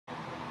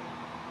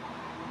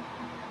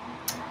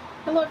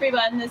Hello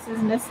everyone, this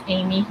is Miss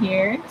Amy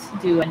here to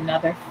do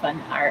another fun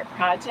art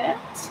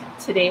project.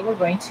 Today we're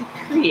going to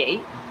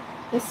create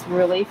this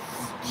really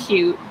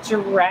cute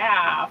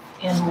giraffe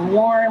in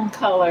warm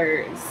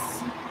colors.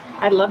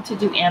 I love to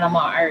do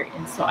animal art,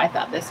 and so I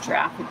thought this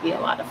giraffe would be a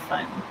lot of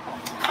fun.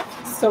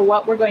 So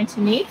what we're going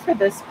to need for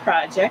this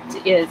project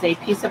is a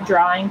piece of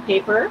drawing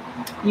paper.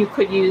 You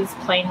could use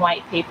plain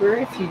white paper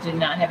if you did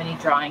not have any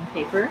drawing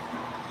paper.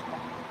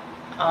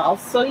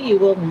 Also, you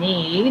will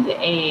need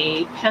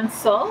a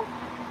pencil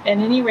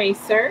and an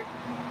eraser,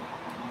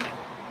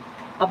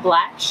 a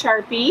black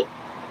Sharpie,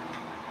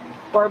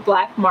 or a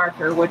black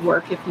marker would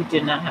work if you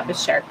did not have a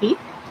Sharpie,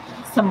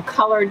 some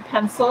colored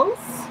pencils,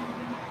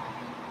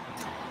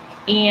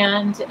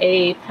 and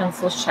a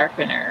pencil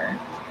sharpener.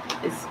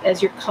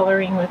 As you're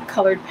coloring with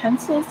colored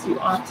pencils, you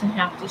often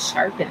have to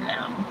sharpen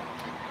them.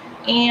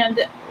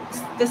 And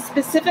the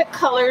specific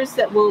colors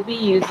that we'll be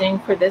using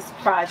for this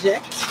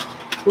project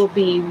will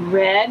be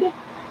red,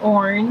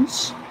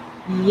 orange,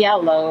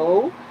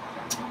 yellow,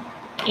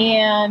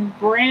 and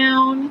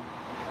brown,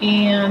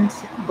 and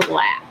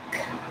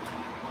black.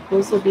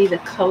 Those will be the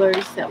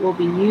colors that we'll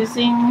be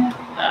using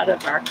out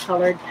of our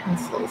colored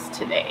pencils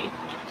today.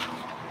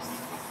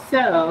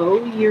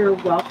 So you're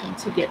welcome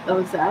to get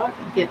those out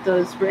and get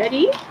those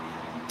ready,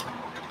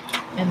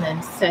 and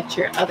then set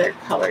your other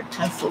colored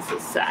pencils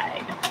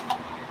aside.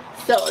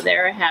 So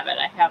there I have it.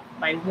 I have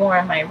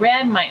my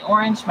red, my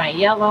orange, my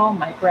yellow,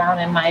 my brown,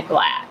 and my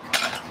black.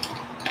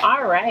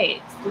 All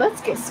right,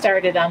 let's get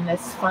started on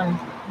this fun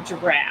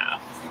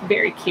giraffe.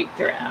 Very cute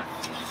giraffe.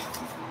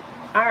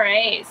 All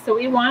right, so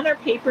we want our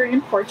paper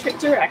in portrait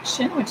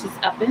direction, which is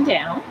up and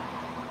down.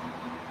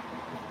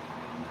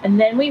 And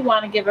then we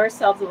want to give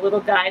ourselves a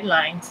little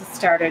guideline to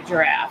start a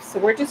giraffe. So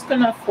we're just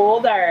going to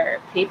fold our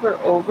paper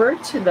over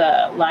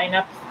to line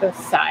up the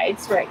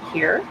sides right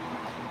here.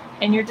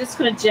 And you're just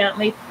going to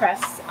gently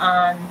press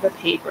on the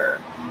paper.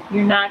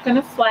 You're not going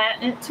to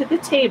flatten it to the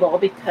table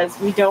because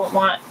we don't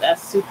want a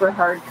super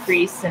hard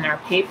crease in our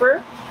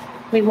paper.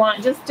 We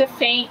want just a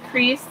faint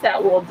crease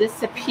that will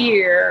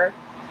disappear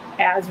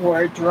as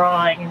we're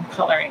drawing and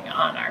coloring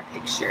on our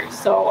picture.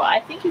 So I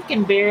think you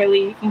can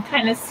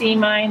kind of see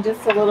mine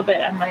just a little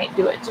bit. I might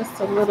do it just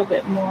a little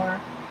bit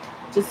more,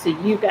 just so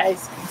you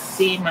guys can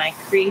see my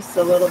crease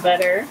a little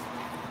better.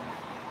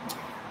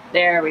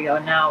 There we go.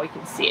 Now we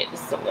can see it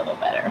just a little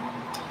better.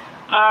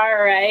 All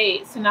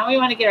right. So now we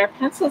want to get our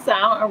pencils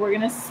out, and we're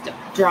going to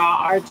draw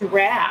our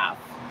giraffe.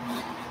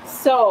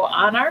 So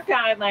on our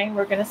guideline,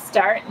 we're going to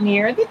start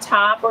near the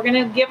top. We're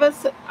going to give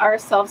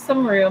ourselves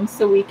some room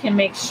so we can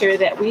make sure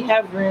that we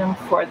have room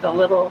for those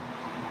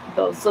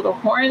little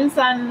horns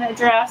on the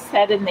giraffe's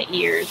head and the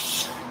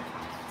ears.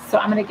 So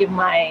I'm going to give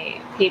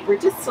my paper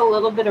just a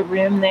little bit of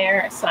room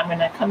there. So I'm going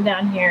to come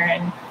down here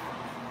and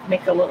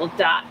make a little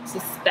dot.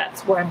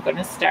 That's where I'm going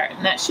to start,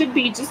 and that should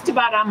be just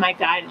about on my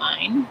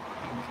guideline.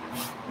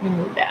 Let me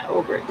move that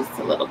over just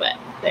a little bit.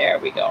 There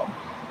we go.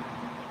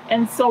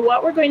 And so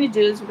what we're going to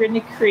do is we're going to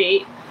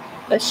create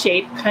a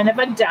shape, kind of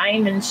a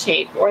diamond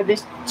shape, or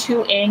this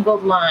two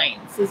angled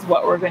lines is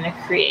what we're going to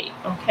create.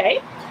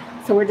 Okay,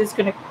 so we're just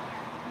going to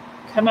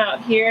come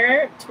out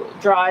here to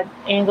draw an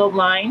angled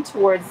line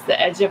towards the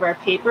edge of our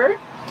paper,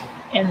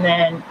 and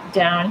then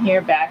down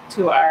here back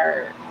to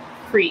our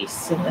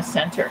crease in the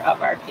center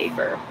of our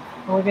paper.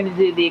 And we're going to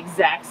do the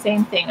exact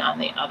same thing on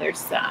the other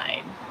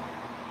side.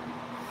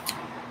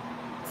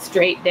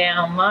 Straight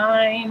down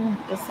line,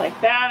 just like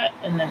that,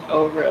 and then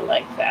over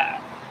like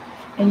that.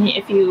 And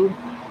if you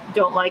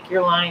don't like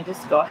your line,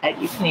 just go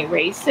ahead. You can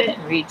erase it and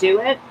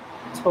redo it.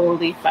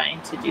 Totally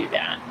fine to do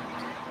that.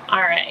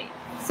 All right,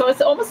 so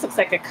it almost looks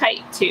like a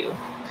kite too,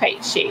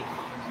 kite shape.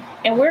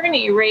 And we're going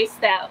to erase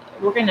that.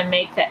 We're going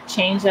to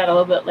change that a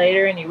little bit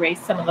later and erase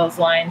some of those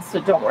lines.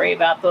 So don't worry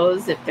about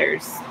those. If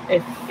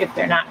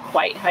they're not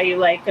quite how you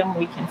like them,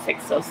 we can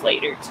fix those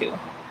later too.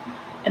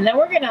 And then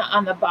we're going to,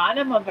 on the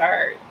bottom of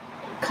our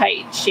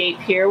kite shape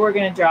here, we're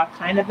going to draw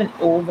kind of an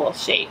oval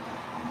shape,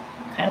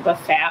 kind of a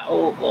fat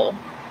oval.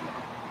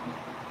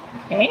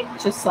 Okay,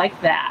 just like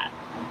that.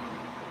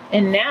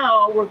 And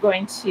now we're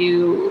going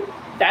to,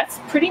 that's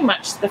pretty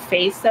much the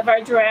face of our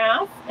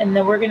giraffe, and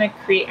then we're going to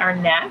create our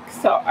neck.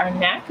 So our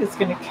neck is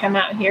going to come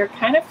out here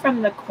kind of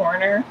from the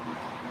corner,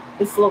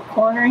 this little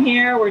corner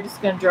here. We're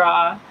just going to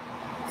draw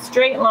a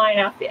straight line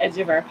off the edge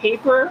of our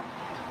paper,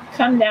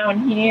 come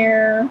down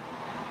here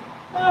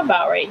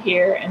about right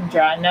here, and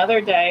draw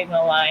another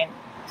diagonal line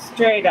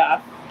straight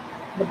off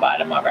the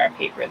bottom of our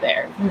paper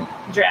there.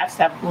 Giraffes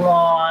have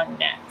long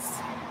necks.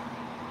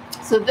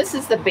 So this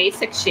is the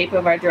basic shape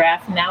of our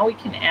giraffe. Now we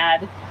can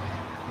add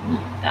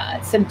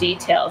some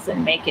details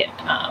and make it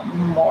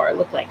more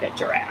look like a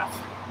giraffe.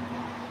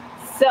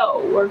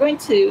 So we're going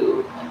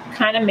to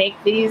kind of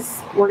make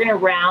these, we're going to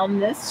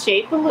round this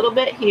shape a little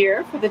bit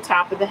here for the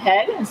top of the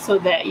head, and so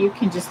that you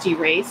can just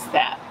erase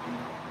that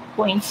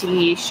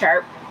pointy,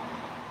 sharp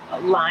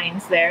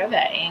lines there,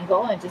 that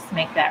angle, and just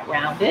make that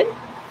rounded.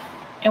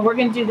 And we're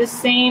going to do the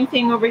same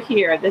thing over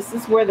here. This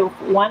is where the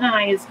one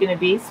eye is going to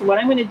be. So what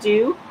I'm going to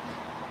do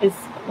is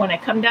when I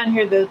come down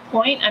here to the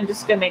point, I'm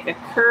just going to make a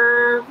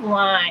curved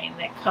line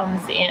that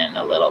comes in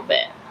a little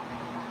bit.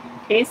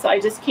 Okay, so I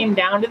just came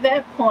down to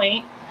that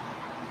point,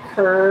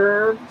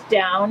 curved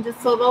down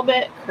just a little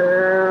bit,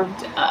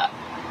 curved up.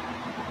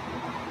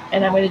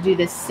 And I'm going to do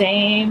the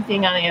same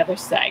thing on the other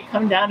side.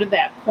 Come down to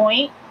that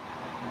point,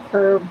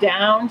 curve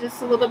down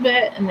just a little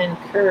bit, and then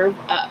curve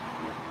up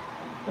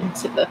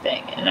into the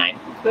thing. And I'm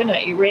going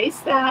to erase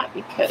that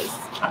because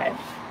I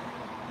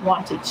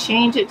want to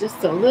change it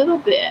just a little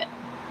bit.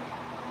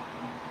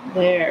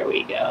 There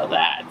we go,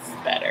 that's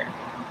better.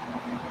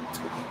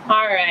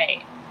 All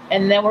right,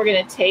 and then we're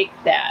going to take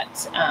that,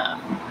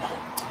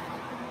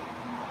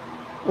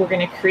 we're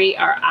going to create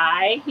our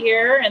eye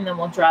here, and then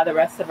we'll draw the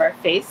rest of our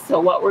face. So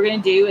what we're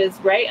going to do is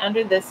right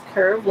under this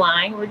curved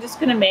line, we're just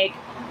going to make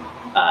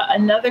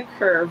another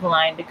curved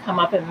line to come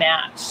up and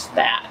match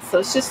that. So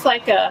it's just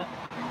like a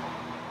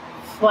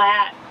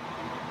flat,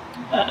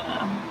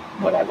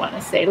 what I want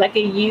to say, like a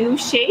U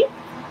shape,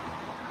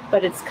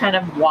 but it's kind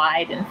of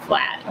wide and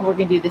flat. And we're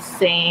going to do the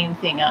same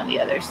thing on the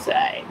other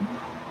side.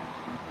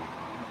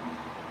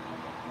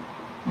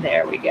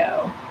 There we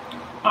go.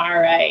 All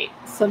right,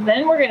 so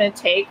then we're going to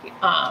take,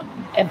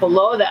 and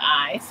below the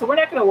eye, so we're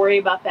not going to worry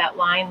about that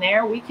line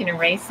there. We can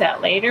erase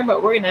that later,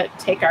 but we're going to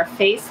take our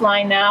face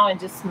line now and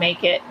just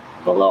make it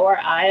below our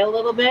eye a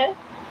little bit.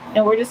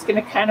 And we're just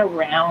going to kind of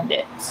round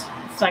it.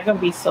 It's not going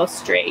to be so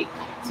straight.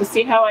 So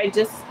see how I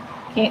just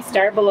can't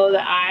start below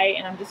the eye,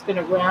 and I'm just going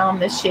to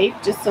round the shape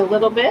just a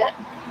little bit.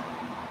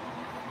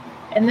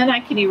 And then I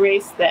can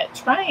erase that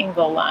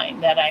triangle line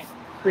that I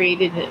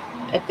created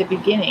at the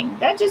beginning.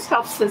 That just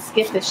helps us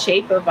get the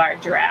shape of our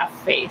giraffe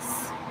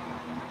face.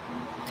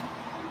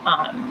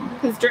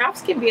 Because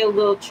giraffes can be a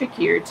little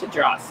trickier to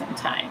draw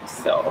sometimes,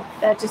 so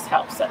that just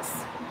helps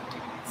us.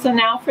 So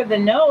now for the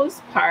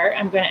nose part,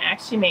 I'm going to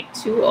actually make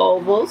two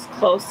ovals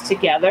close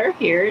together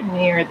here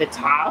near the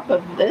top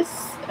of this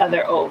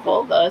other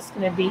oval. That's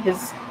going to be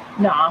his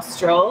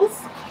nostrils.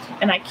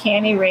 And I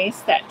can erase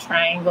that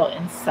triangle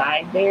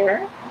inside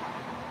there.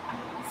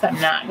 So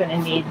I'm not going to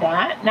need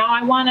that. Now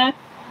I want to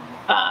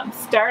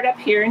start up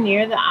here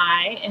near the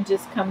eye and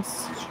just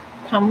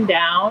come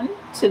down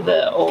to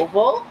the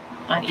oval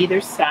on either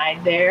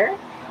side there.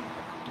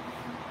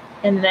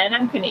 And then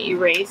I'm going to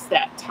erase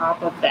that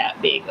top of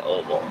that big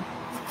oval.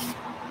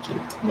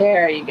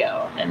 There you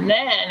go. And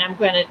then I'm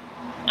going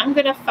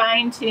to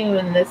fine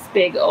tune this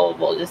big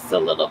oval just a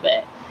little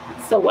bit.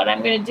 So what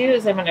I'm going to do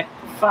is I'm going to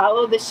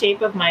follow the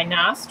shape of my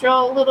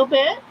nostril a little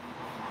bit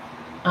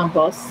on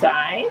both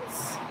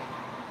sides.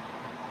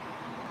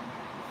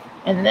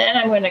 And then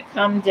I'm going to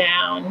come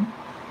down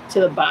to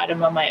the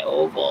bottom of my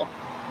oval.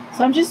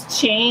 So I'm just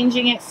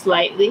changing it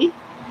slightly,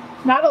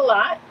 not a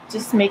lot,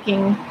 just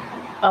making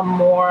a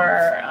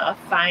more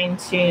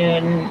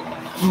fine-tuned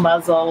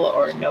muzzle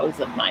or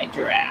nose of my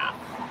giraffe.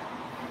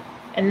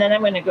 And then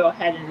I'm going to go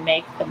ahead and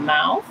make the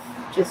mouth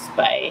just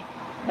by,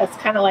 that's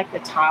kind of like the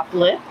top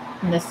lip,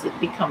 and this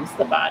becomes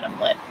the bottom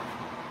lip.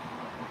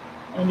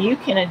 And you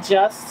can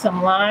adjust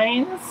some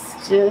lines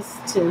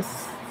just to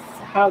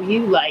how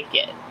you like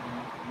it.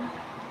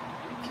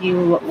 If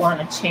you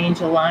want to change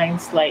a line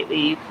slightly,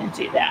 you can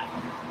do that.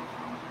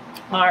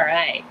 All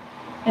right.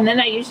 And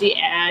then I usually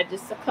add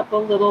just a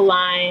couple little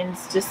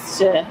lines just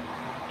to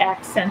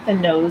accent the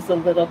nose a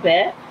little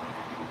bit.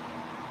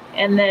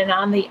 And then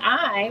on the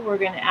eye, we're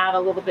going to add a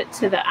little bit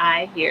to the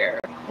eye here.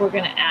 We're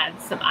going to add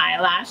some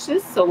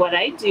eyelashes. So what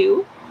I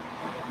do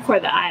for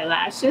the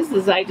eyelashes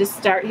is I just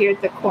start here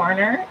at the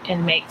corner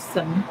and make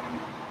some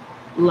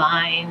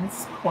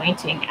lines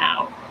pointing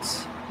out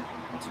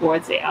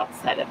towards the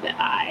outside of the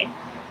eye.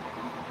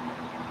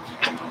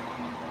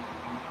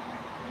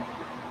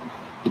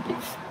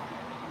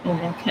 And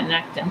then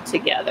connect them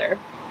together.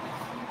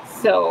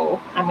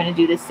 So I'm going to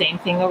do the same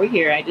thing over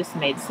here. I just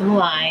made some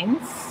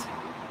lines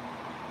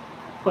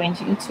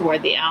pointing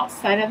toward the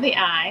outside of the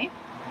eye.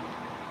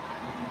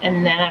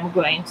 And then I'm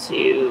going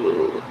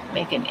to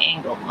make an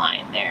angled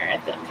line there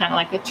at the kind of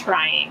like a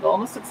triangle.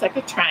 Almost looks like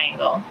a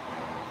triangle.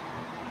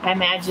 I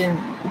imagine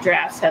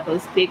giraffes have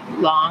those big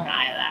long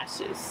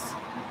eyelashes.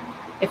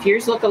 If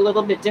yours look a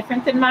little bit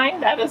different than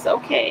mine, that is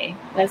okay.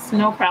 That's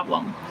no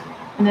problem.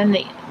 And then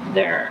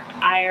their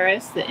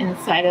iris, the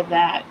inside of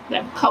that,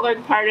 the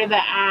colored part of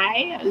the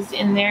eye is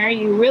in there.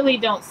 You really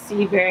don't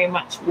see very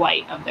much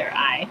white of their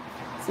eye.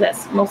 So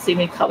that's mostly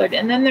been colored.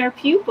 And then their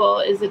pupil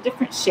is a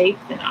different shape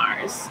than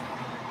ours.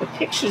 The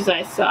pictures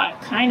I saw,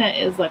 it kind of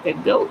is like a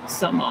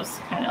goat's almost,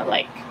 kind of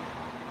like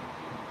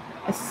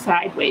a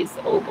sideways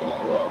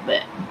oval a little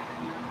bit.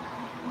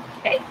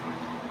 Okay.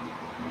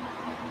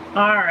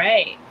 All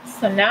right.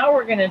 So now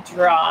we're going to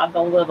draw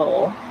the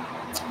little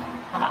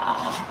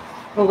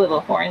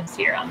horns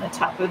here on the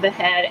top of the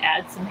head,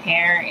 add some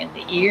hair in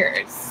the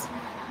ears.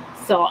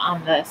 So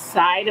on the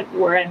side of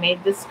where I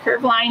made this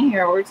curved line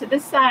here over to the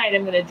side,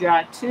 I'm going to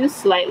draw two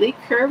slightly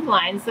curved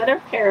lines that are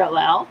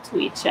parallel to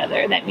each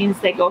other. That means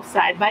they go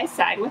side by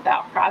side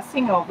without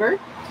crossing over.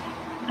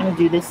 I'm going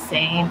to do the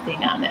same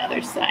thing on the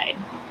other side.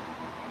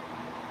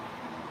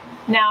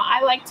 Now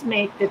I like to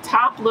make the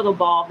top little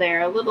ball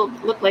there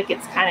look like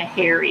it's kind of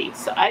hairy.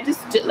 So I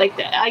just did like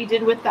I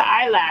did with the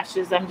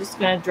eyelashes. I'm just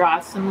going to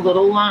draw some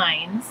little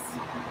lines,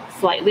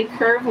 slightly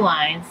curved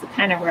lines that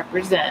kind of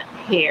represent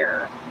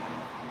hair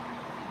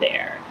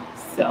there.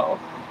 So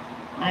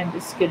I'm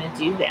just going to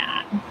do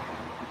that.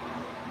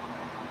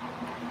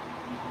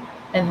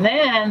 And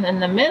then in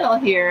the middle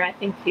here, I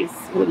think he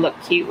would look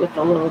cute with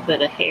a little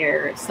bit of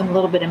hair,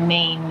 little bit of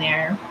mane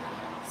there.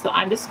 So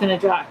I'm just going to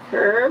draw a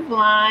curved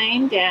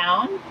line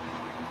down,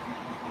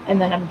 and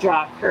then I'm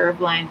draw a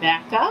curved line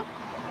back up,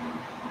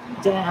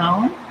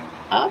 down,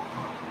 up,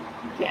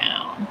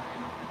 down,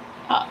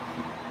 up.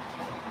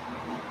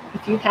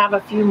 If you have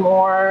a few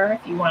more,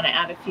 if you want to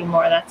add a few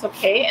more, that's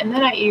okay. And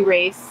then I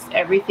erase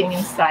everything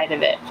inside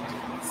of it.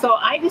 So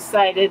I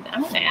decided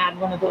I'm going to add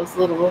one of those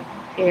little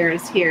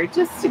hairs here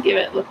just to give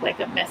it look like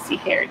a messy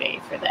hair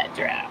day for that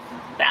giraffe.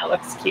 That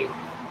looks cute.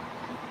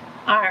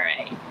 All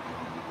right.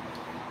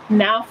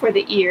 Now for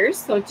the ears,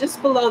 so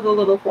just below the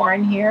little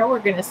horn here, we're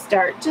going to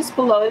start just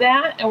below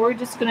that, and we're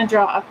just going to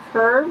draw a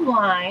curved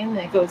line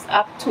that goes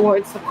up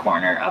towards the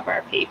corner of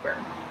our paper.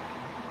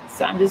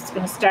 So I'm just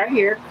going to start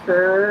here,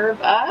 curve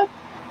up,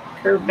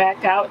 curve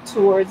back out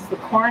towards the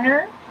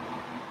corner,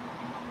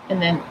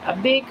 and then a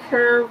big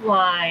curved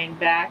line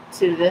back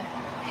to the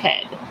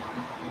head.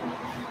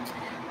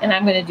 And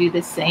I'm going to do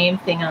the same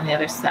thing on the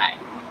other side.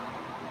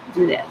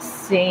 Do that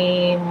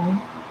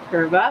same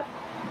curve up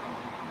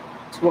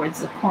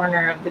towards the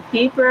corner of the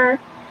paper,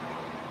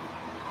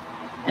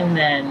 and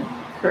then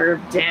curve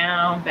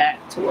down back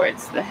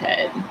towards the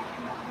head.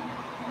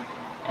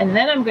 And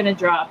then I'm going to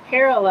draw a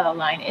parallel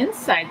line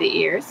inside the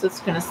ear, so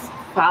it's going to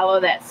follow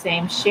that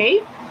same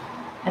shape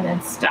and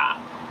then stop.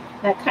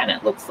 That kind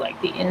of looks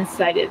like the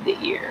inside of the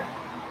ear.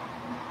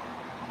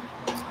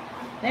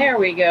 There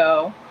we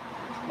go.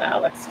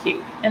 That looks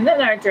cute. And then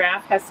our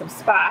giraffe has some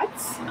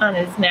spots on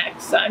his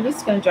neck, so I'm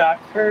just going to draw a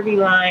curvy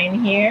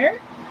line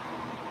here.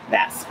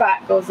 That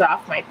spot goes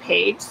off my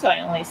page, so I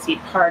only see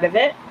part of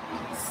it.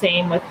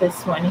 Same with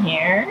this one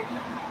here.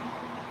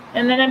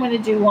 And then I'm going to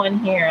do one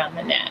here on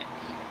the neck.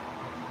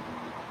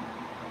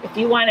 If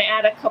you want to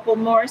add a couple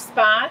more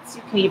spots,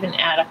 you can even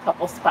add a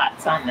couple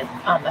spots on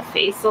the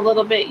face a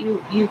little bit.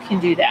 You can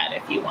do that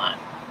if you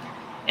want.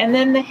 And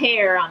then the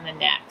hair on the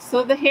neck.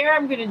 So the hair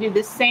I'm going to do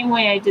the same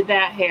way I did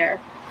that hair,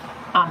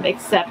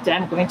 except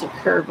I'm going to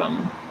curve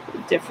them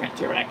a different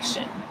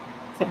direction.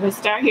 So I'm going to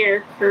start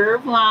here,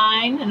 curve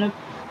line and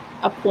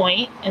a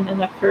point, and then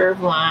a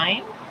curved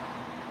line,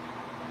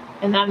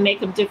 and then make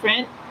them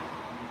different.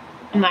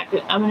 I'm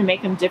going to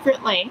make them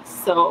different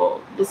lengths.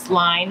 So this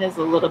line is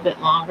a little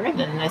bit longer,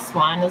 then this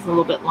one is a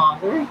little bit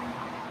longer,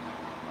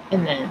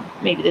 and then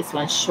maybe this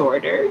one's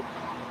shorter.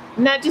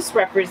 And that just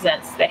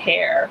represents the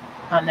hair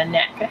on the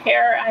neck. A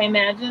hair, I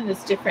imagine,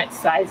 is different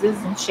sizes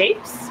and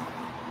shapes.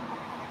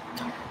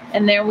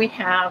 And there we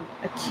have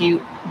a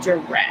cute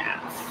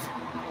giraffe.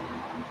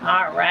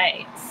 All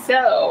right,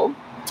 so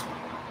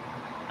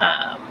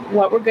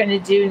what we're going to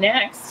do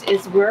next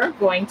is I'm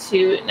going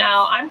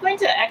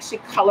to actually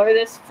color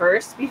this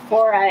first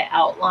before I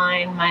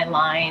outline my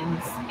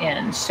lines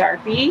in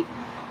Sharpie,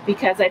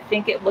 because I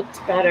think it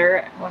looked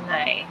better when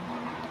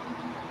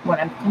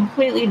I'm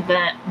completely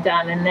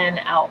done and then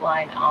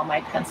outline all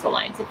my pencil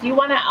lines. If you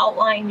want to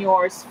outline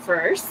yours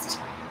first,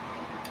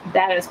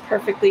 that is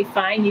perfectly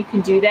fine. You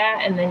can do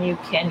that, and then you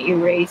can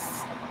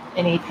erase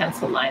any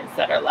pencil lines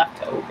that are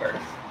left over.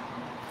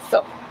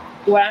 So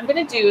what I'm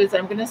going to do is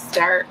I'm going to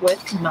start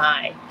with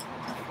my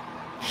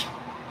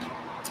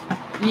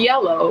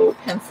yellow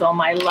pencil,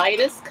 my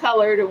lightest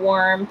colored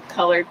warm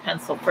colored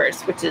pencil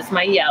first, which is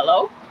my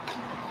yellow.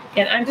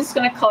 And I'm just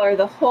going to color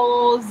the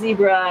whole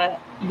zebra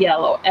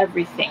yellow.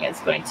 Everything is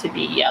going to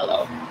be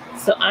yellow.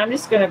 So I'm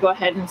just going to go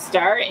ahead and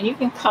start, and you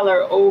can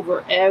color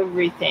over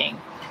everything.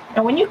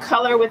 And when you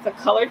color with a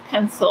colored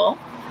pencil,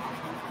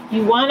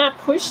 you want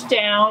to push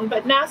down,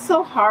 but not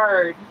so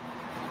hard.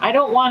 I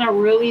don't want a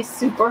really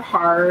super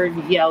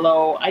hard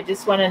yellow. I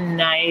just want a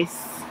nice,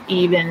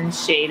 even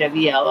shade of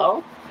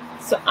yellow.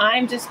 So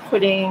I'm just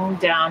putting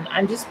down,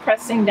 I'm just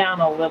pressing down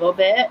a little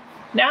bit.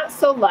 Not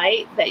so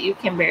light that you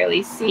can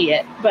barely see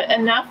it, but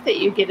enough that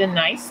you get a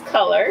nice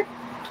color,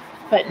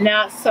 but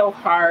not so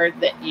hard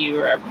that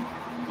you are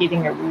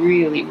getting a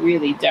really,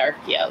 really dark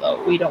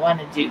yellow. We don't want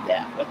to do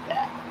that with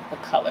the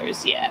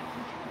colors yet.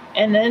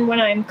 And then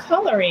when I'm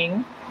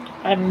coloring,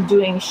 I'm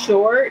doing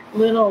short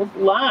little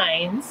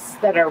lines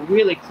that are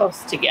really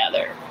close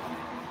together.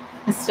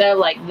 Instead of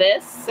like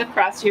this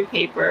across your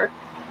paper,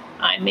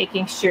 I'm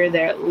making sure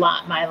that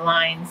my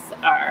lines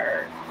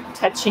are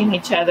touching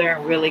each other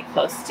and really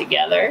close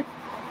together.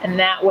 And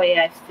that way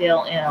I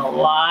fill in a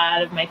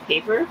lot of my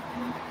paper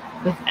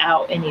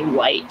without any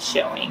white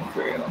showing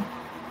through.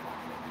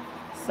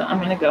 So I'm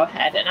going to go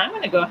ahead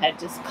and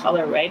just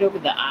color right over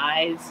the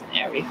eyes and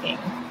everything.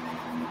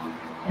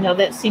 I know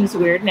that seems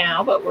weird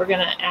now, but we're going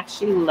to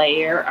actually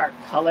layer our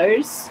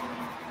colors.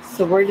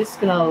 So we're just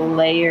going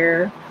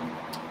to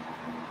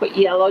put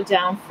yellow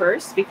down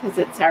first because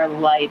it's our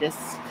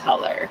lightest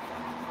color.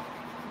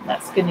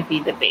 That's going to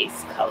be the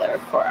base color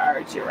for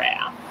our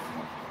giraffe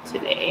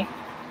today.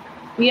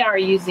 We are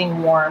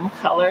using warm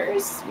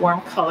colors.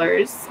 Warm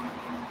colors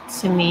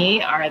to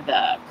me are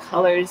the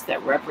colors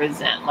that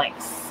represent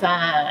like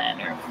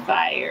sun or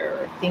fire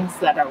or things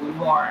that are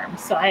warm.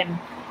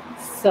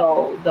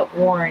 So the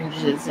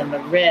oranges and the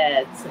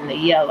reds and the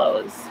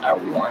yellows are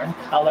warm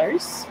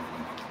colors.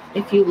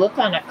 If you look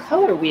on a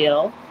color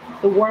wheel,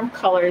 the warm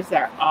colors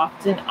are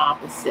often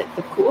opposite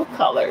the cool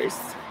colors.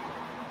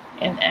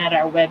 And at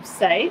our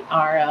website,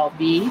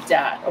 rlb.org,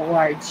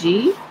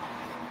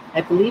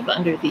 I believe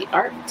under the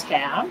Art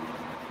tab,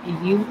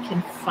 you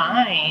can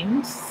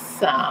find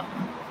some.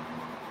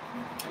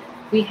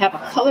 We have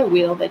a color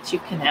wheel that you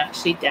can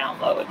actually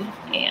download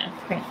and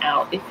print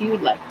out if you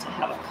would like to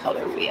have a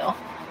color wheel.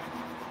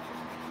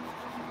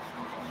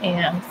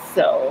 And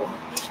so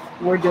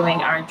we're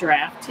doing our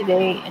giraffe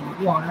today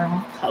in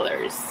warm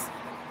colors.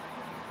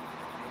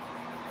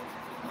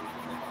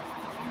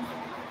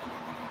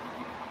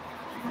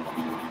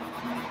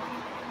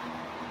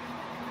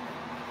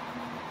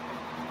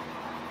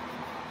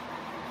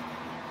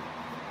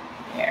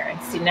 There,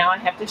 and see, now I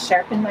have to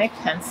sharpen my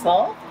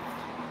pencil.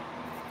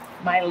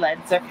 My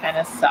leads are kind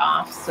of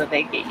soft, so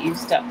they get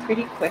used up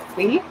pretty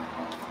quickly.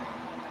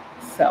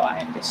 So I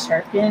have to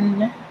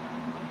sharpen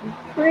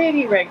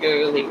pretty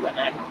regularly when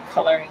I'm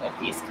coloring with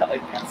these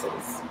colored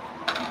pencils.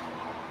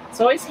 It's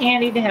always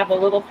handy to have a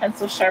little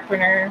pencil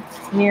sharpener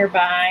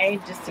nearby,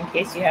 just in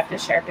case you have to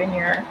sharpen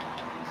your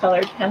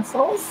colored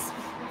pencils.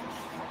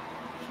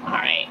 All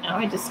right, now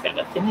I just got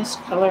to finish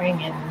coloring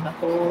in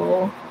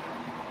the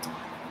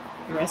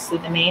rest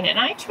of the mane, and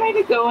I try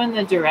to go in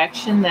the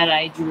direction that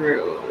I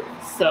drew.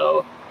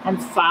 So I'm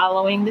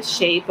following the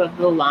shape of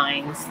the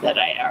lines that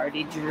I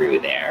already drew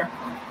there.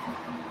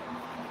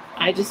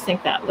 I just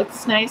think that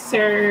looks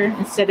nicer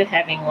instead of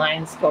having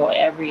lines go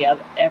every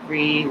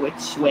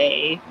which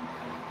way.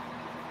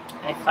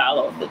 I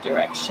follow the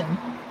direction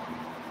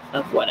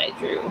of what I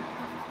drew.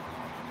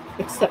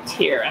 Except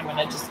here, I'm going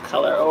to just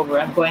color over.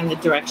 I'm going the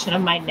direction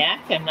of my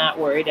neck. I'm not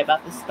worried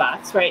about the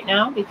spots right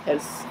now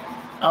because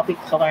I'll be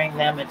coloring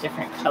them a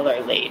different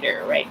color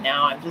later. Right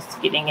now, I'm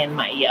just getting in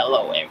my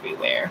yellow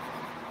everywhere.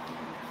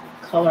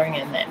 Coloring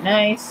in that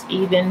nice,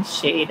 even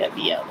shade of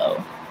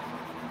yellow.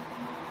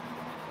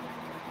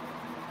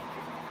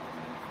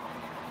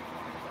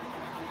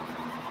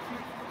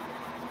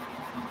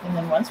 And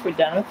then once we're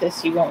done with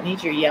this, you won't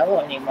need your yellow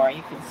anymore.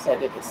 You can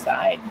set it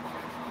aside.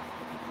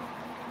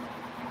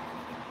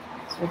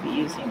 So we'll be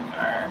using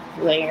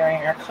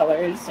layering our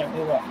colors, and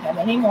we won't have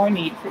any more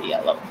need for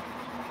yellow.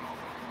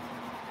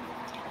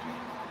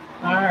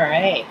 All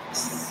right,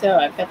 so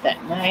I've got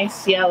that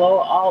nice yellow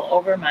all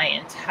over my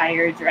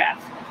entire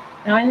giraffe.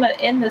 Now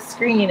in the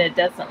screen, it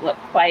doesn't look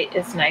quite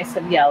as nice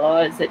of yellow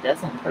as it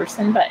does in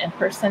person, but in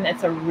person,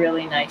 it's a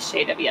really nice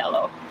shade of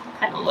yellow.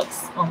 Kind of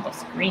looks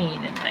almost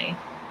green in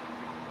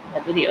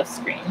the video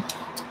screen.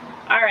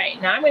 All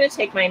right, now I'm going to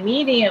take my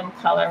medium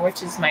color,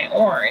 which is my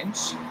orange,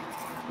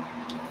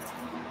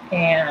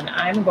 and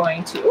I'm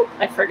going to, oh,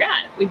 I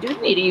forgot, we do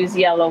need to use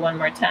yellow one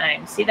more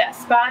time. See that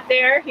spot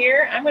there,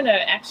 here? I'm going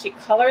to actually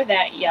color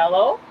that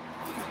yellow.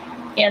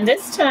 And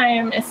this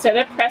time, instead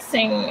of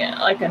pressing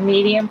like a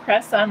medium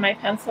press on my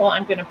pencil,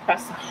 I'm going to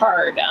press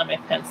hard on my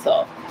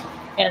pencil.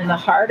 And the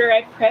harder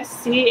I press,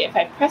 see, if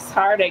I press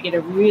hard, I get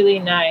a really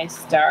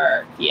nice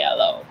dark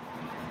yellow.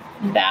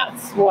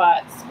 That's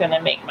what's going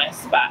to make my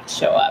spot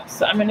show up.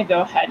 So I'm going to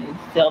go ahead and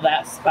fill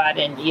that spot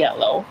in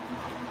yellow.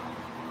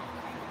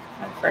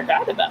 I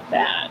forgot about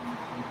that.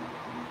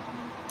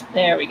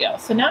 There we go.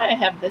 So now I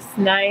have this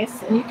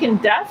nice, and you can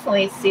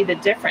definitely see the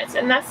difference.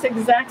 And that's the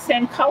exact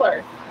same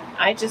color.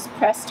 I just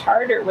pressed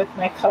harder with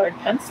my colored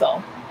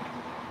pencil.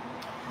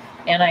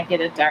 And I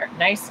get a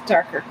nice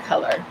darker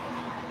color.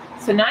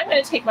 So now I'm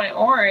going to take my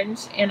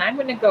orange, and I'm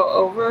going to go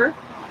over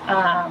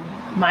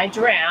my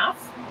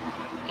giraffe.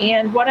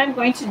 And what I'm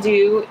going to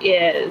do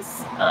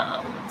is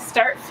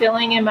start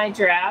filling in my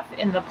giraffe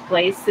in the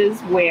places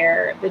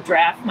where the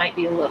giraffe might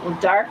be a little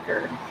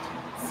darker.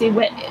 See,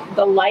 when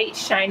the light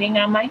shining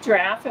on my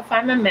giraffe, if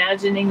I'm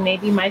imagining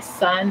maybe my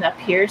sun up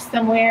here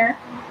somewhere,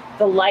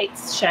 the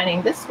light's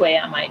shining this way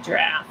on my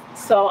giraffe.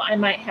 So I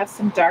might have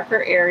some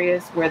darker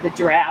areas where the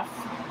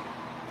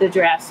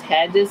giraffe's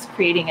head is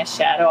creating a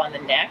shadow on the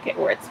neck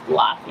where it's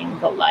blocking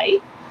the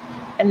light.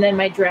 And then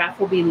my giraffe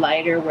will be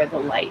lighter where the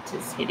light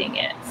is hitting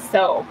it.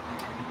 So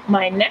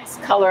my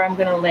next color I'm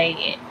going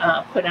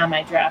to put on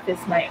my giraffe is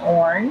my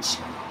orange.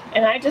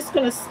 And I'm just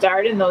going to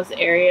start in those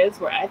areas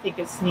where I think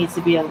it needs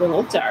to be a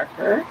little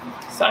darker.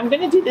 So I'm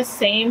going to do the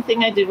same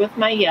thing I did with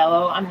my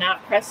yellow. I'm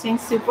not pressing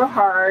super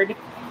hard,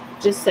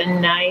 just a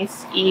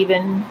nice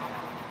even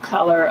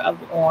color of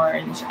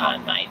orange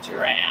on my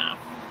giraffe.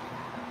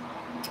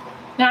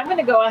 Now I'm going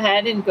to go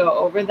ahead and go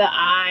over the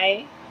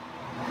eye,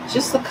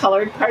 just the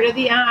colored part of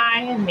the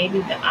eye, and maybe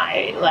the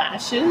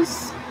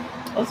eyelashes.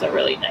 Those are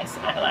really nice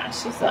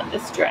eyelashes on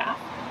this giraffe.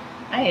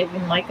 I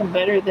even like them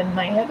better than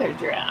my other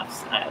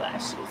giraffe's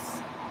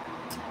eyelashes.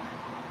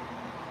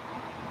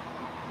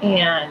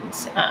 And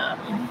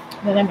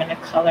then I'm going to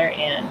color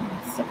in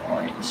some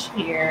orange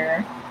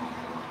here.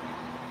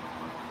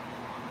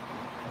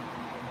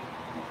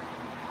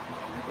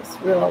 Just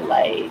real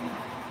light.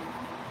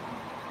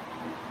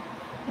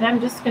 And I'm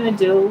just going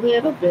to do a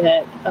little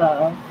bit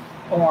of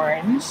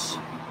orange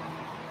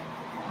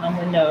on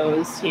the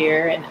nose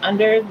here. And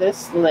under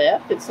this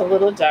lip, it's a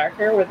little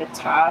darker where the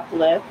top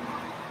lip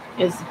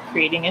is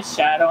creating a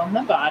shadow on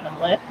the bottom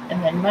lip.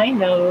 And then my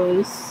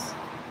nose,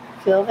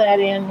 fill that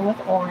in with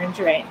orange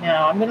right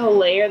now. I'm going to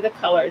layer the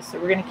colors, so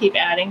we're going to keep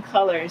adding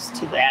colors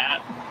to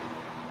that.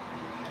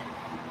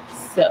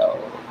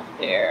 So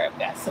there, I've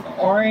got some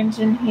orange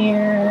in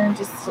here,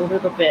 just a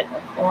little bit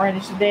of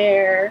orange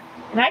there.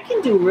 And I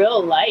can do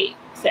real light.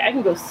 So I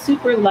can go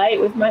super light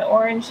with my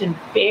orange and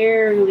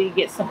barely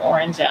get some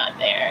orange on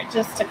there,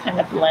 just to kind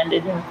of blend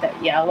it in with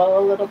that yellow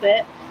a little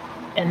bit.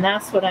 And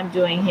that's what I'm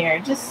doing here,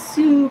 just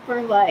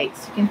super light,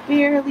 so you can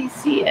barely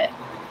see it.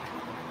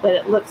 But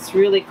it looks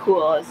really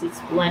cool as it's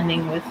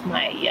blending with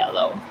my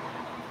yellow.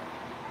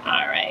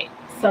 All right,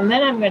 so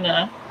then I'm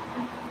gonna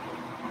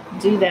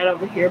do that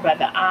over here by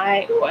the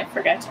eye. Oh, I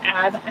forgot to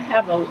add, I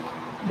have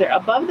there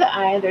above the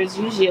eye, there's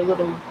usually a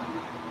little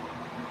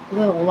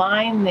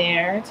line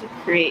there to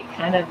create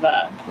kind of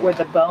where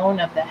the bone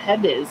of the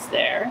head is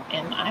there,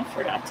 and I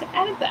forgot to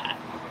add that.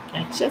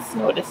 I just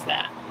noticed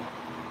that.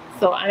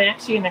 So I'm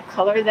actually going to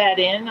color that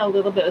in a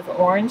little bit with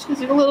orange because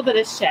there's a little bit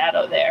of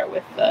shadow there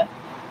with the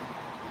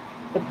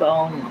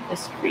bone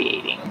is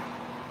creating.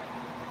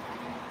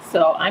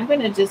 So I'm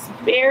going to just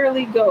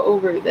barely go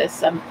over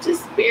this. I'm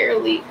just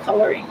barely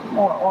coloring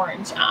more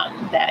orange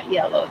on that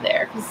yellow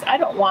there because I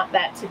don't want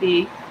that to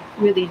be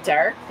really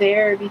dark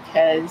there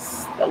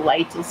because the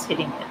light is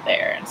hitting it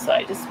there. And so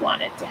I just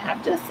want it to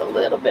have just a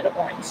little bit of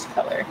orange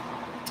color.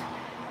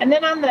 And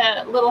then on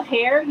the little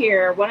hair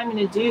here, what I'm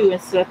going to do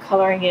instead of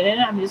coloring it in,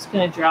 I'm just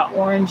going to draw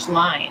orange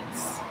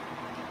lines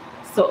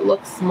so it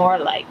looks more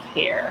like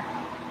hair.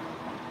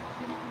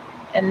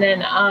 And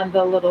then on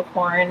the little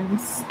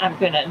horns, I'm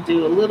going to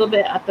do a little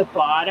bit at the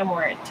bottom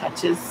where it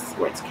touches,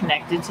 where it's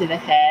connected to the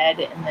head,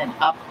 and then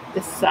up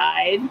the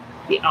side,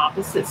 the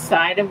opposite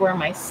side of where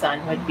my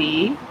sun would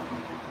be.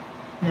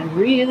 And then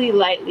really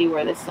lightly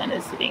where the sun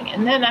is hitting.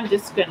 And then I'm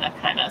just going to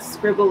kind of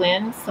scribble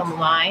in some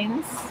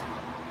lines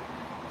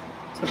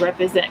to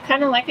represent,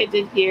 kind of like I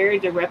did here,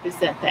 to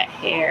represent that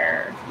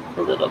hair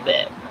a little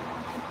bit.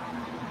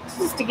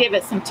 Just to give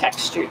it some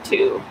texture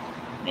too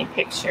in a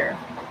picture.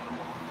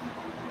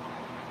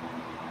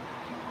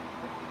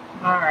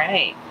 All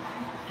right,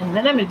 and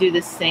then I'm going to do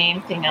the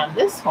same thing on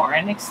this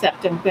horn,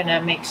 except I'm going to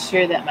make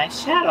sure that my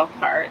shadow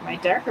part, my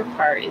darker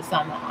part, is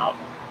on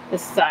the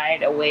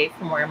side away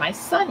from where my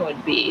sun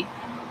would be.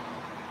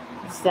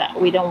 So that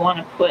we don't want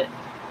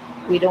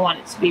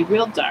it to be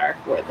real dark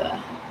where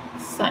the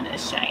sun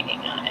is shining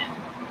on it.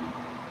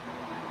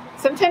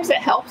 Sometimes it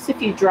helps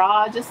if you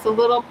draw just a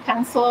little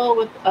pencil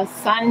with a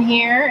sun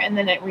here, and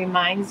then it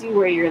reminds you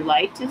where your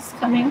light is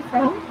coming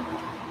from,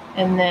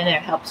 and then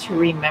it helps you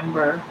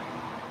remember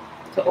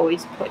to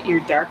always put your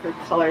darker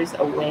colors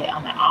away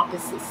on the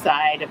opposite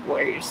side of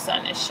where your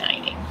sun is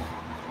shining.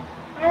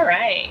 All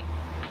right,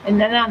 and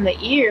then on the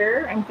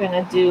ear, I'm going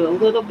to do a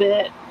little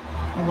bit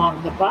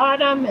along the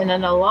bottom and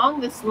then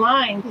along this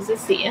line because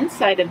it's the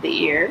inside of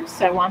the ear,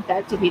 so I want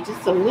that to be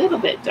just a little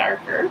bit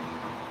darker.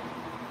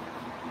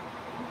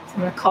 So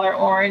I'm going to color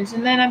orange,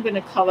 and then I'm going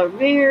to color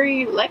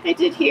very, like I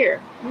did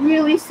here,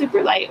 really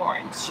super light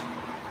orange.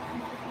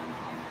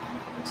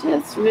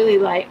 Just really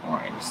light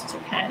orange to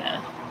kind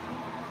of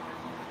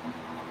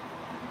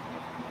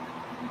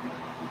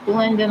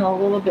blend in a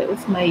little bit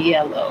with my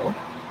yellow.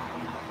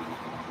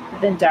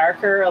 Then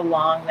darker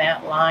along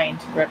that line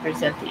to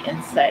represent the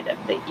inside of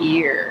the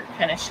ear,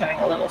 kind of showing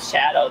a little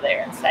shadow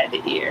there inside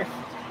the ear.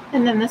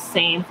 And then the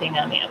same thing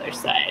on the other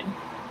side.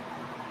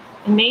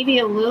 And maybe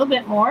a little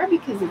bit more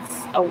because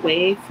it's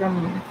away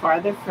from,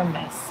 farther from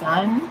my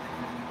sun.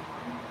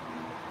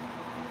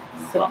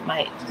 So it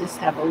might just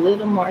have a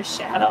little more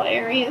shadow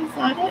areas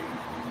on it.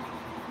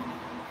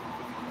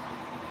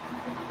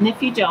 And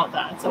if you don't,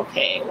 that's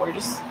okay. We're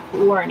just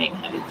learning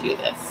how to do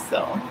this,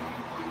 so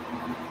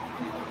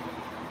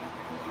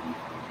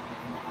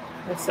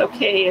it's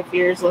okay if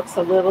yours looks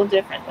a little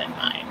different than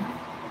mine.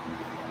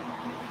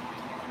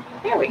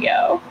 There we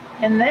go.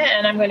 And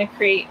then I'm going to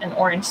create an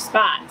orange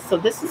spot. So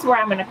this is where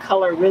I'm going to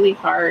color really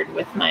hard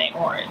with my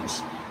orange.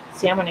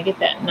 See, I'm going to get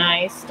that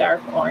nice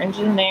dark orange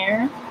in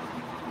there.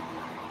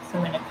 So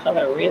I'm going to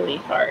color really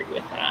hard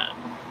with that.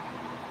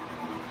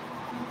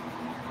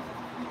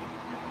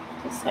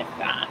 Just like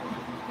that.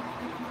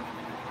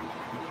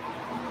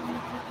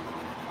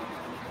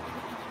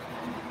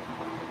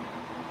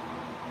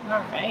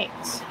 All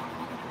right.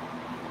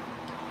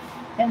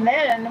 And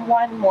then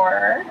one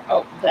more,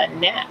 the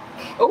neck.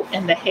 Oh,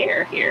 and the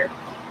hair here.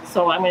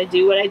 So I'm going to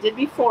do what I did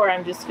before.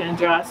 I'm just going to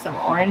draw some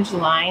orange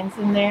lines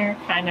in there,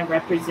 kind of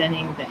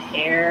representing the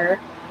hair.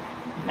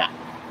 I'm not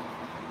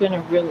going to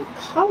really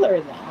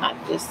color that,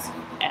 just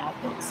add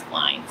those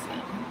lines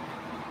in.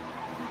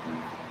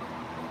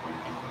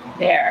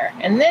 There.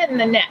 And then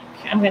the neck.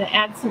 I'm going to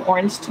add some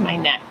orange to my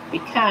neck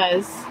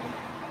because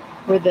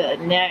where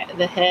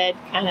the head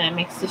kind of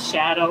makes a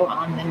shadow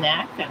on the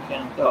neck, I'm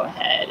going to go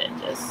ahead and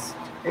just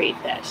create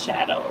that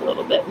shadow a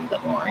little bit with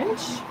the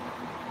orange.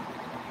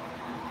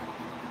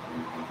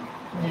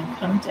 And then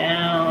come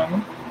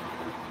down.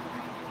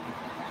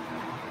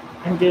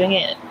 I'm doing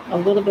it a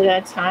little bit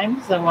at a time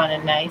because I want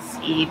a nice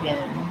even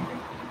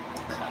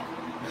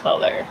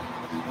color.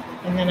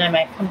 And then I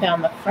might come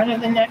down the front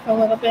of the neck a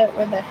little bit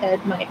where the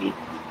head might be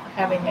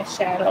having a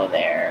shadow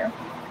there.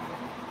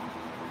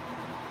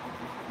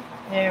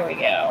 There we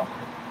go.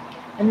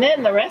 And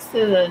then the rest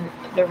of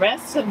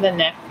the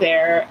neck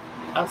there,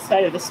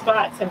 outside of the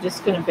spots, I'm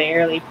just going to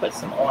barely put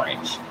some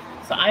orange.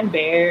 So I'm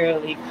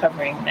barely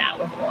covering that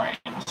with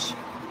orange.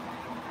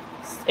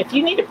 If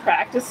you need to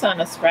practice on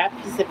a scrap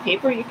piece of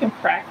paper, you can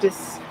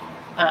practice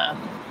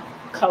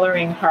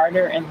coloring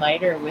harder and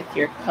lighter with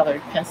your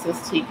colored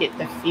pencils till you get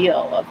the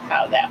feel of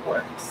how that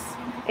works.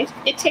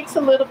 It takes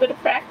a little bit of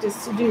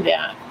practice to do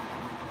that.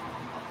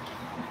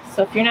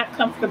 So if you're not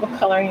comfortable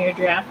coloring your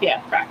giraffe, yeah,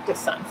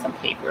 practice on some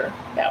paper.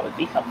 That would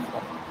be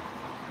helpful.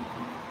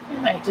 I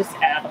might just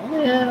add a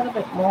little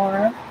bit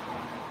more.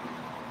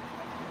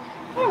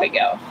 There we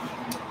go.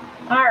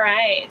 All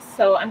right,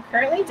 so I'm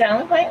currently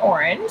done with my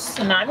orange.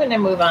 So now I'm going to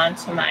move on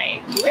to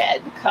my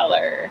red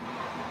color.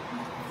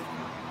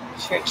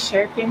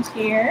 Sharpened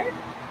here.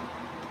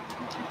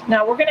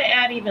 Now we're going to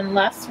add even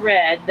less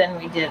red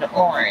than we did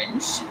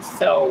orange.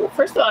 So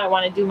first of all, I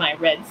want to do my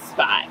red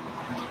spot.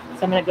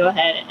 So I'm going to go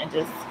ahead and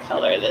just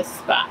color this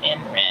spot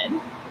in red.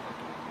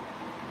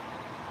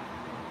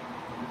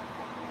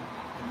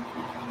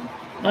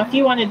 Now if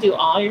you want to do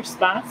all your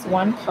spots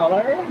one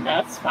color,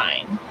 that's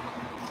fine.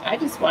 I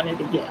just wanted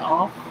to get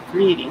all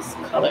three of these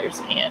colors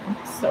in,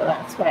 so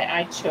that's why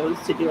I chose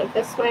to do it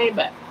this way,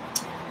 but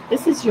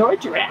this is your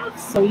giraffe,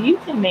 so you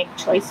can make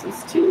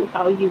choices too,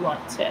 how you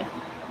want to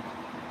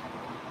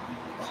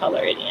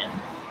color it in.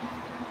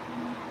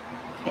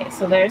 Okay,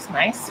 so there's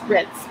my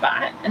red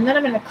spot, and then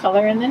I'm going to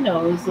color in the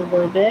nose a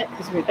little bit,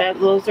 because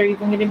those are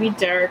even going to be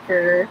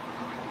darker.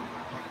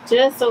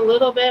 Just a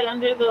little bit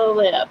under the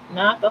lip,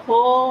 not the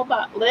whole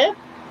lip,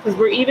 because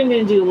we're even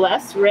going to do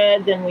less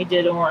red than we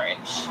did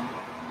orange.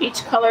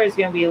 Each color is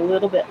going to be a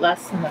little bit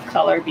less than the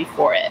color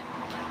before it.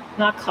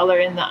 Not color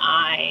in the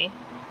eye.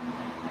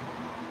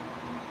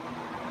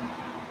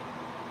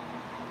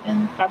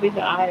 And probably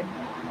the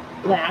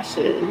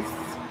eyelashes.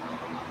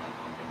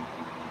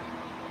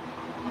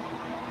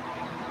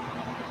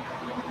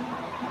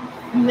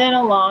 And then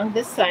along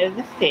this side of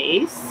the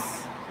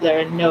face,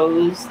 the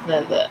nose,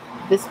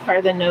 this part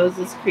of the nose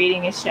is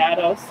creating a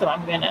shadow, so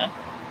I'm going to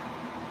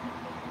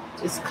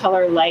just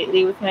color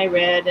lightly with my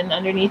red, and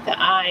underneath the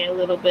eye a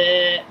little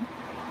bit.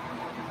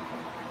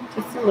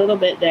 Just a little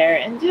bit there,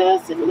 and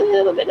just a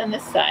little bit on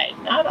this side.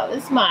 Not all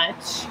as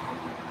much.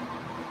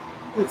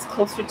 It's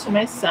closer to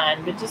my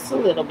sun, but just a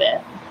little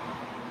bit.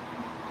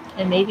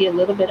 And maybe a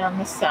little bit on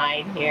the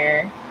side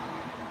here.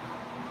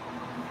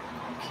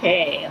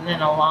 Okay, and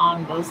then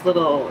along those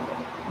little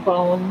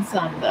bones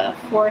on the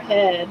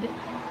forehead,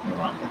 you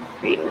want to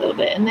create a little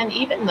bit. And then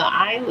even the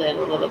eyelid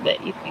a little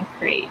bit, you can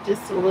create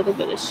just a little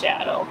bit of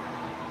shadow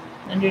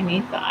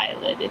underneath the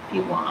eyelid if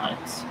you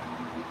want.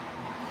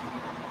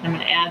 I'm going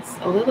to add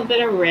a little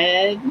bit of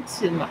red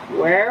to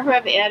wherever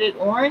I've added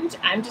orange.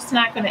 I'm just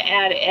not going to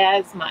add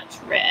as much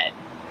red.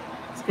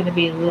 It's going to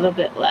be a little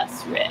bit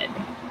less red.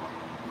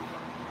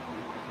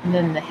 And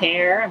then the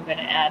hair, I'm going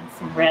to add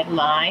some red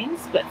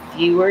lines, but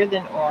fewer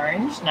than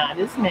orange, not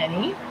as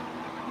many.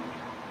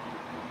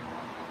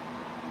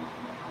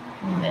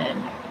 And then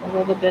a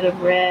little bit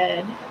of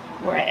red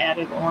where I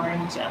added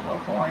orange on the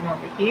horn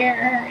over here,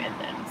 and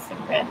then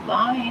some red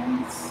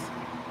lines.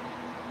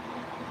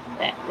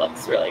 That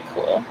looks really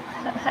cool.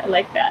 I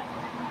like that.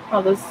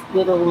 All those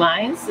little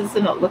lines,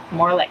 doesn't it look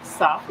more like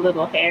soft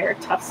little hair,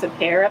 tufts of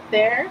hair up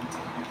there?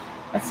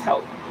 That's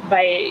how,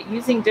 by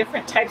using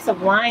different types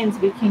of lines,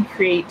 we can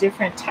create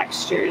different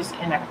textures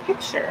in our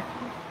picture.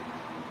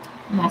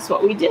 And that's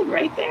what we did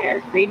right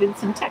there, created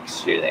some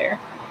texture there.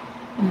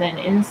 And then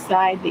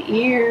inside the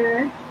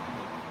ear,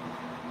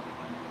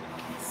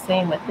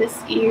 same with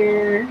this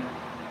ear.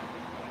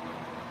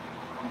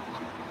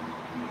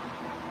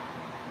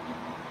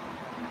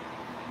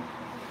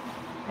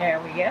 There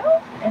we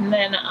go. And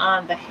then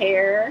on the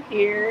hair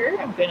here,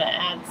 I'm going to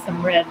add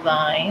some red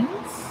lines.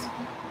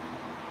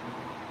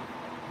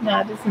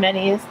 Not as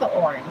many as the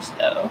orange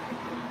though.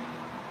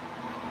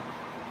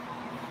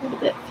 A little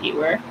bit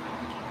fewer.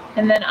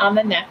 And then on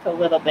the neck a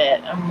little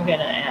bit, I'm going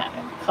to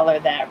color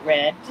that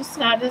red, just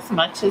not as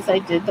much as I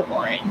did the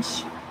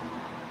orange.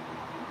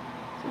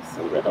 Just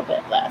a little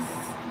bit less.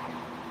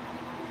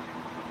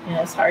 And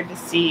it's hard to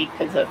see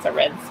because it's a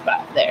red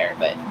spot there,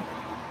 but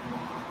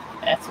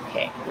that's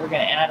okay. We're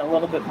going to add a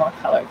little bit more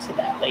color to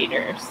that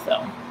later. So,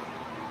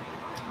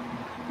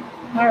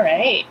 all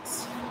right.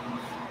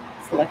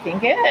 It's looking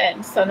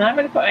good. So now I'm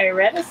going to put my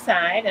red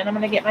aside, and I'm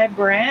going to get my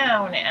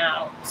brown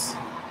out.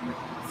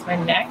 It's my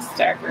next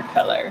darker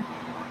color.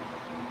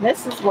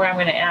 This is where I'm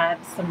going to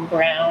add some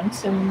brown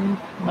to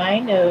my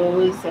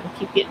nose and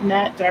keep getting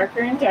that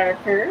darker and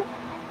darker.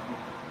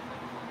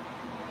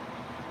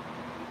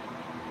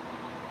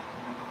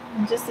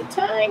 And just a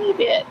tiny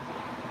bit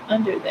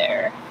under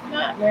there.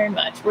 Not very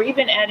much. We're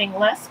even adding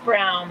less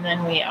brown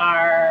than we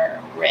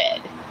are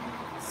red.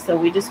 So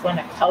we just want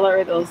to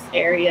color those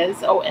areas.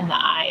 Oh, and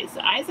the eyes.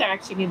 The eyes are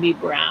actually going to be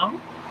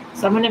brown.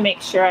 So I'm going to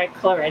make sure I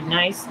color a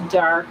nice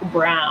dark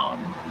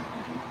brown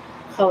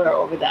color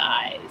over the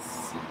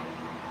eyes.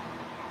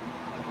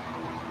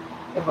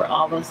 Over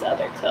all those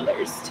other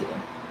colors too.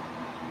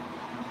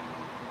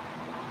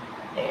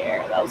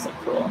 There, those are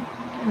cool.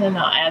 And then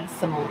I'll add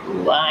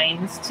some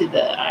lines to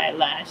the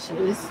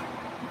eyelashes.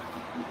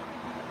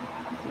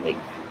 They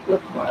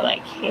look more like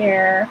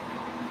hair.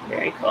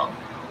 Very cool.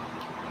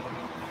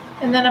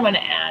 And then I'm going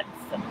to add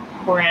some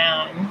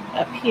brown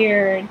up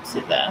here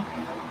to the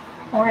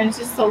orange,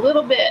 just a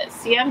little bit.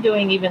 See, I'm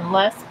doing even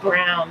less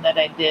brown than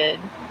I did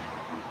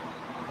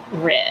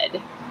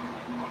red,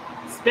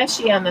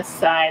 especially on the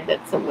side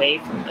that's away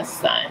from the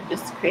sun,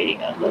 just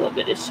creating a little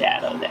bit of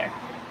shadow there.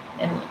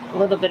 And a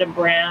little bit of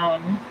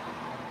brown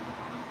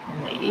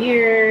in the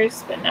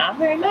ears, but not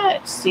very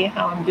much. See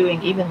how I'm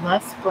doing even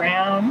less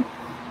brown?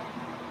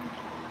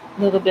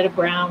 A little bit of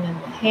brown in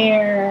the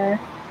hair.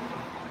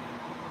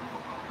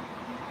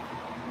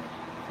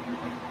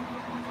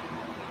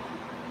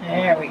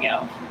 There we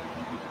go.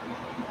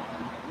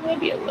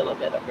 Maybe a little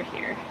bit over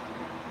here.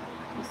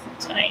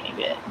 Just a tiny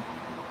bit.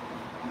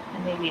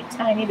 And maybe a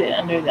tiny bit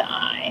under the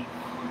eye.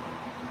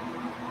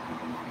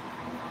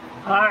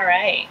 All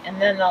right, and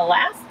then the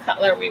last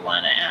color we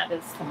want to add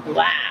is some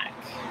black.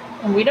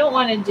 And we don't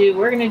want to do,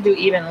 we're going to do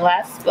even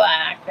less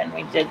black than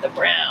we did the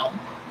brown.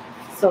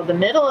 So the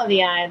middle of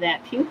the eye,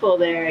 that pupil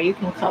there, you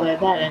can color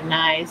that a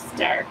nice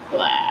dark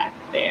black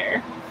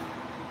there.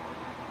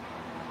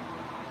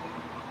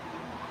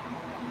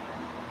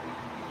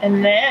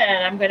 And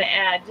then I'm going to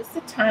add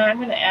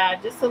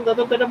just a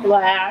little bit of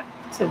black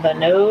to the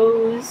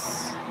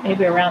nose,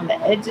 maybe around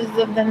the edges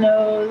of the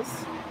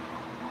nose,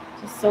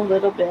 just a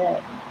little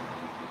bit.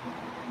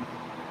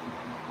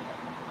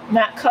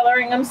 Not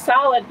coloring them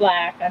solid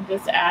black, I'm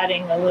just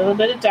adding a little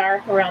bit of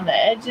dark around the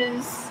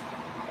edges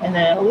and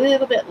then a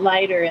little bit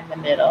lighter in the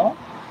middle.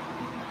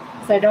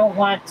 Because I don't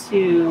want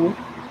a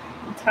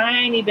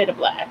tiny bit of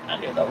black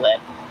under the lip.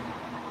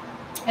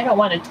 I don't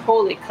want to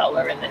totally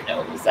color in the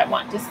nose. I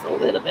want just a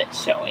little bit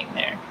showing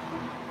there.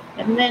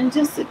 And then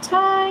just a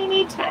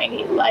tiny,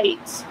 tiny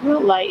light,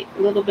 real light,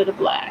 little bit of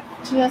black.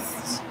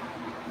 Just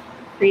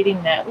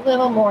creating that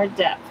little more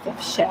depth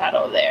of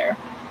shadow there.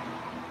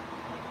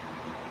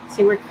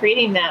 See, we're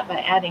creating that by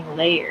adding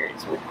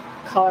layers. We're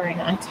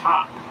coloring on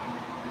top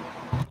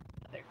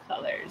other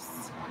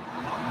colors.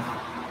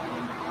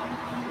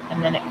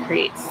 And then it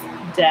creates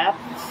depth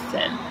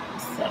and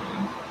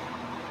some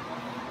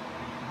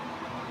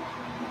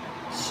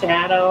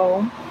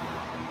shadow.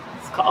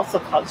 It's also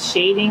called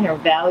shading or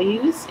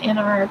values in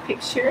our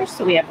picture.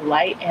 So we have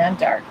light and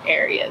dark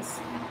areas.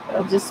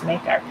 It'll just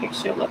make our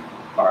picture look,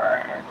 or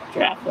our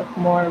draft look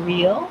more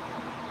real.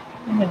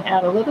 I'm going to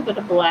add a little bit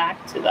of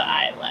black to the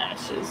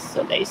eyelashes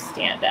so they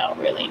stand out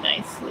really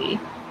nicely.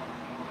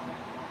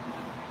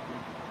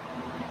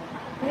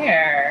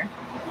 There.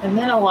 And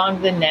then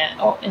along the neck,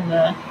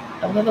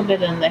 a little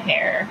bit in the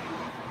hair.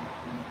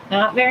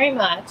 Not very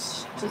much,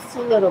 just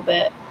a little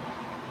bit.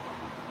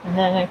 And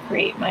then I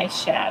create my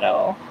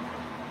shadow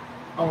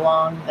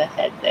along the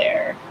head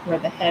there, where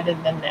the head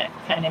and the neck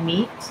kind of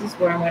meet, is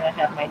where I'm going to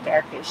have my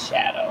darkest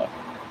shadow.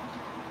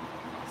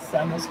 So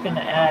I'm just going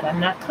to add,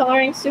 I'm not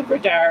coloring super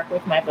dark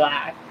with my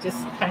black,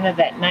 just kind of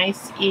that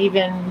nice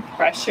even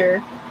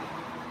pressure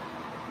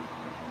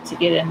to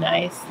get a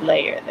nice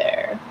layer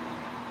there.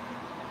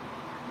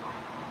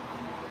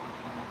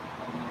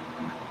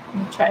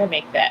 I'm try to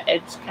make that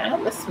edge kind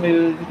of a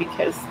smooth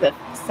because the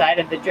side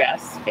of the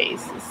dress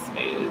face is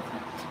smooth.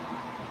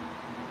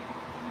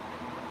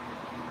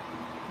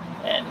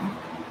 And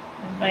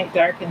I might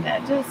darken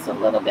that just a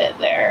little bit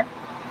there.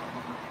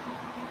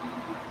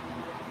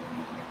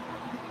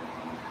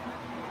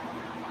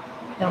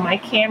 Now the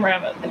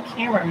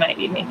camera might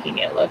be making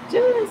it look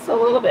just a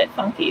little bit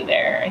funky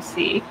there, I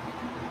see.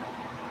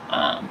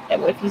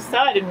 If you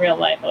saw it in real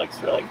life, it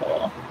looks really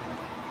cool.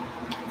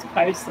 It's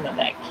probably some of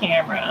that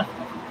camera,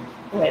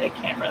 the way the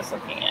camera's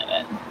looking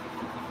at it.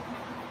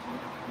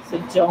 So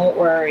don't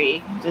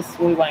worry,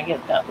 we want to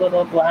get that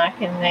little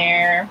black in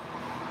there.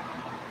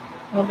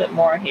 A little bit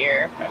more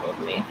here,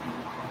 probably.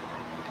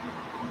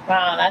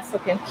 Wow, that's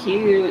looking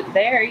cute.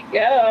 There you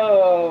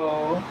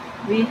go.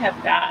 We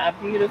have got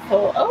a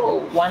beautiful,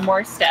 one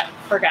more step.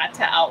 Forgot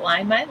to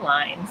outline my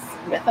lines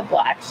with a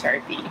black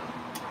Sharpie.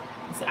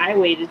 So I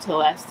waited till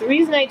last. The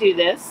reason I do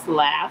this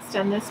last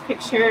on this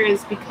picture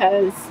is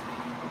because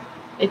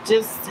it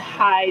just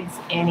hides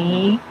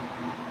any,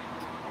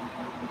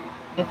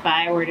 if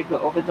I were to go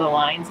over the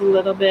lines a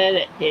little bit,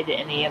 it hid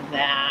any of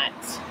that.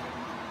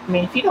 I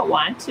mean, if you don't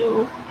want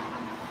to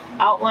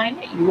outline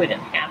it, you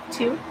wouldn't have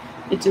to.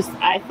 It just,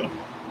 I think,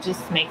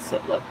 just makes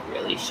it look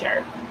really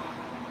sharp.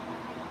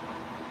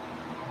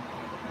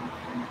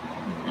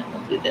 And then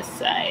we'll do this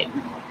side.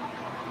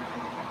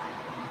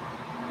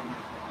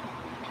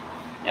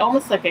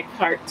 Almost like a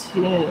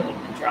cartoon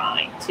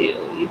drawing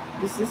too.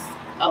 This is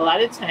a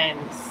lot of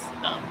times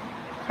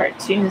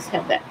cartoons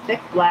have that thick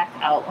black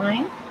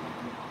outline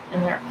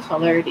and they're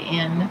colored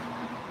in.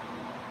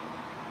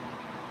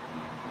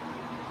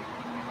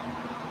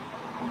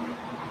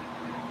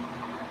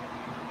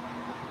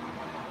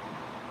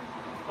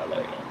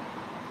 Colored in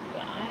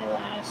the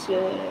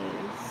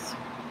eyelashes.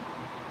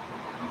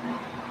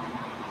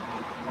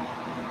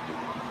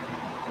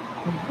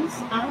 And this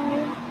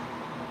eye.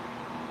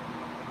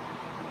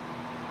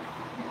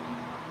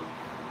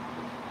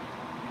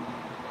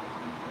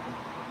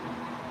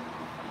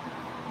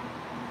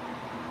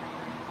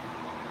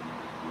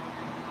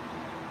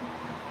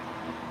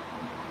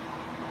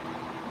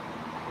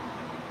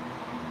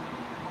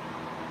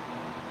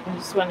 You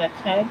just want to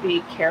kind of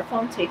be careful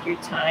and take your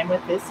time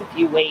with this if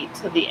you wait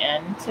till the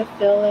end to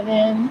fill it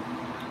in,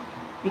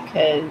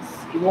 because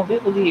you won't be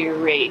able to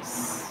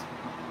erase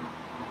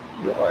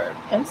your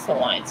pencil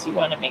lines. You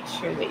want to make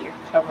sure that you're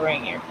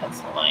covering your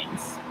pencil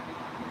lines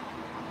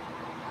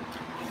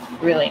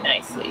really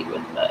nicely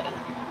with the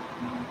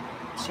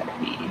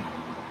Sharpie.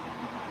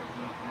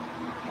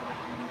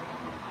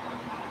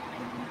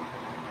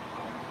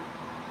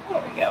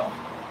 There we go.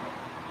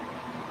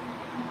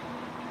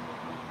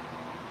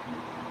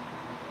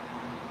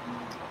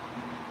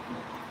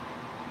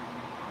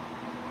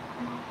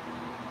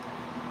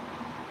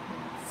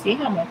 See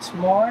how much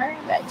more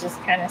that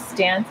just kind of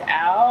stands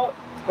out?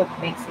 What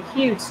makes a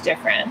huge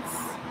difference.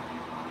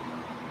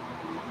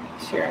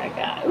 Make sure I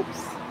got,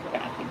 oops,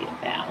 forgot to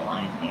get that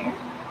line there.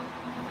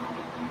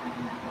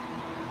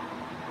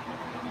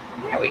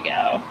 There we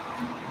go.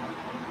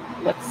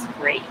 Looks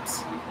great.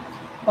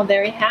 Well,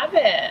 there you have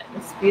it.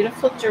 This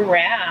beautiful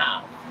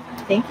giraffe.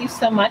 Thank you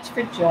so much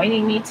for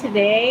joining me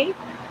today.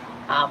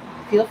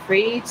 Feel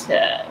free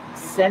to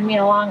send me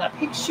along a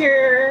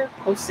picture,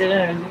 post it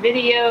in a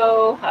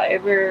video,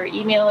 however,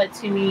 email it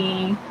to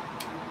me.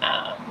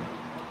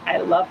 I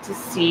love to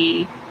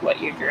see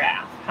what your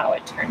giraffe, how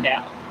it turned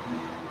out.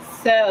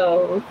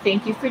 So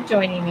thank you for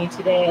joining me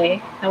today.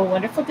 Have a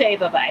wonderful day.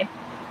 Bye-bye.